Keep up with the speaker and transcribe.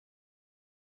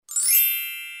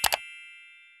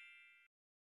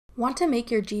Want to make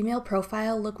your Gmail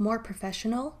profile look more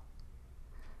professional?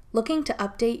 Looking to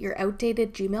update your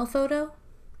outdated Gmail photo?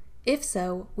 If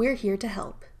so, we're here to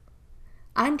help.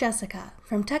 I'm Jessica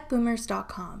from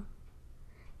techboomers.com.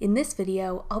 In this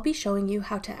video, I'll be showing you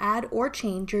how to add or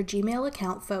change your Gmail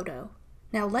account photo.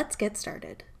 Now let's get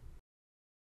started.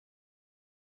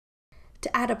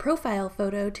 To add a profile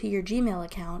photo to your Gmail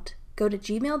account, go to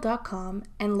gmail.com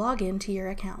and log in to your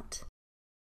account.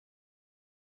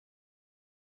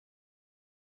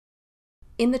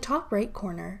 In the top right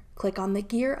corner, click on the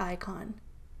gear icon.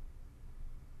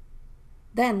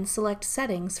 Then select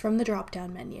Settings from the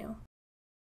drop-down menu.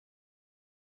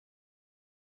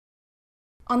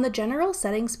 On the General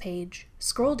Settings page,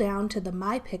 scroll down to the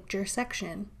My Picture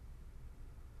section.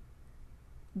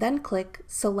 Then click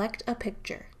Select a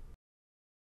Picture.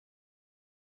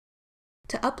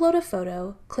 To upload a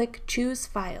photo, click Choose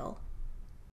File.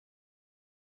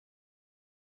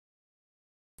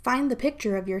 Find the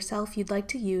picture of yourself you'd like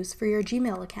to use for your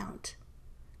Gmail account.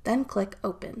 Then click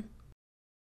Open.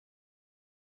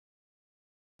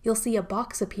 You'll see a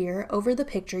box appear over the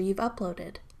picture you've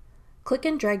uploaded. Click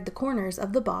and drag the corners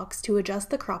of the box to adjust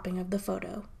the cropping of the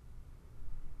photo.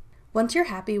 Once you're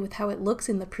happy with how it looks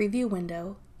in the preview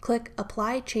window, click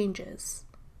Apply Changes.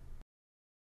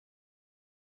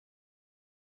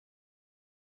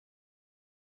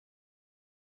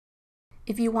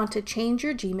 If you want to change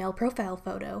your Gmail profile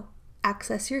photo,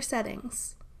 access your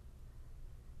settings.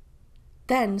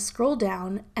 Then scroll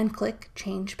down and click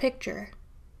Change Picture.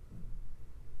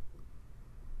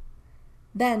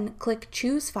 Then click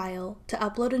Choose File to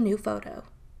upload a new photo.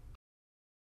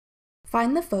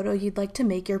 Find the photo you'd like to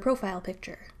make your profile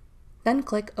picture. Then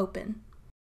click Open.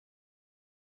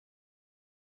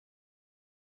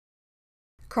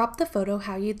 Crop the photo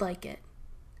how you'd like it.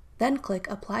 Then click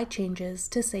Apply Changes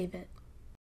to save it.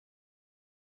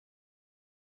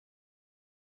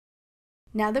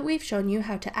 Now that we've shown you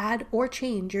how to add or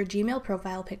change your Gmail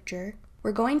profile picture,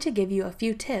 we're going to give you a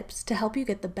few tips to help you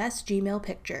get the best Gmail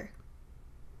picture.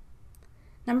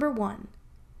 Number 1.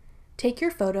 Take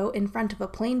your photo in front of a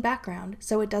plain background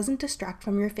so it doesn't distract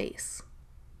from your face.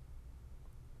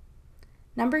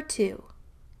 Number 2.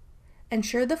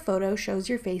 Ensure the photo shows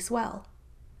your face well.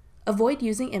 Avoid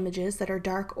using images that are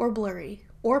dark or blurry,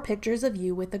 or pictures of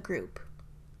you with a group.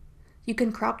 You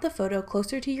can crop the photo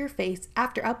closer to your face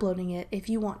after uploading it if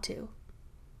you want to.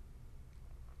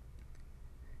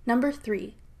 Number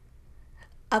 3.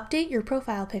 Update your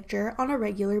profile picture on a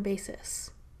regular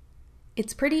basis.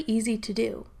 It's pretty easy to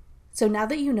do, so now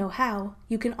that you know how,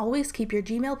 you can always keep your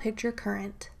Gmail picture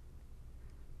current.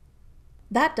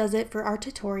 That does it for our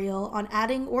tutorial on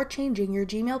adding or changing your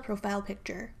Gmail profile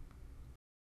picture.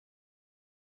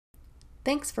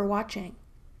 Thanks for watching.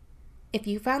 If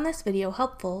you found this video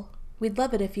helpful, we'd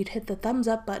love it if you'd hit the thumbs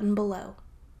up button below.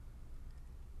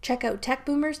 Check out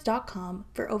techboomers.com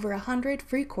for over 100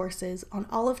 free courses on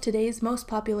all of today's most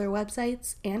popular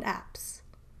websites and apps.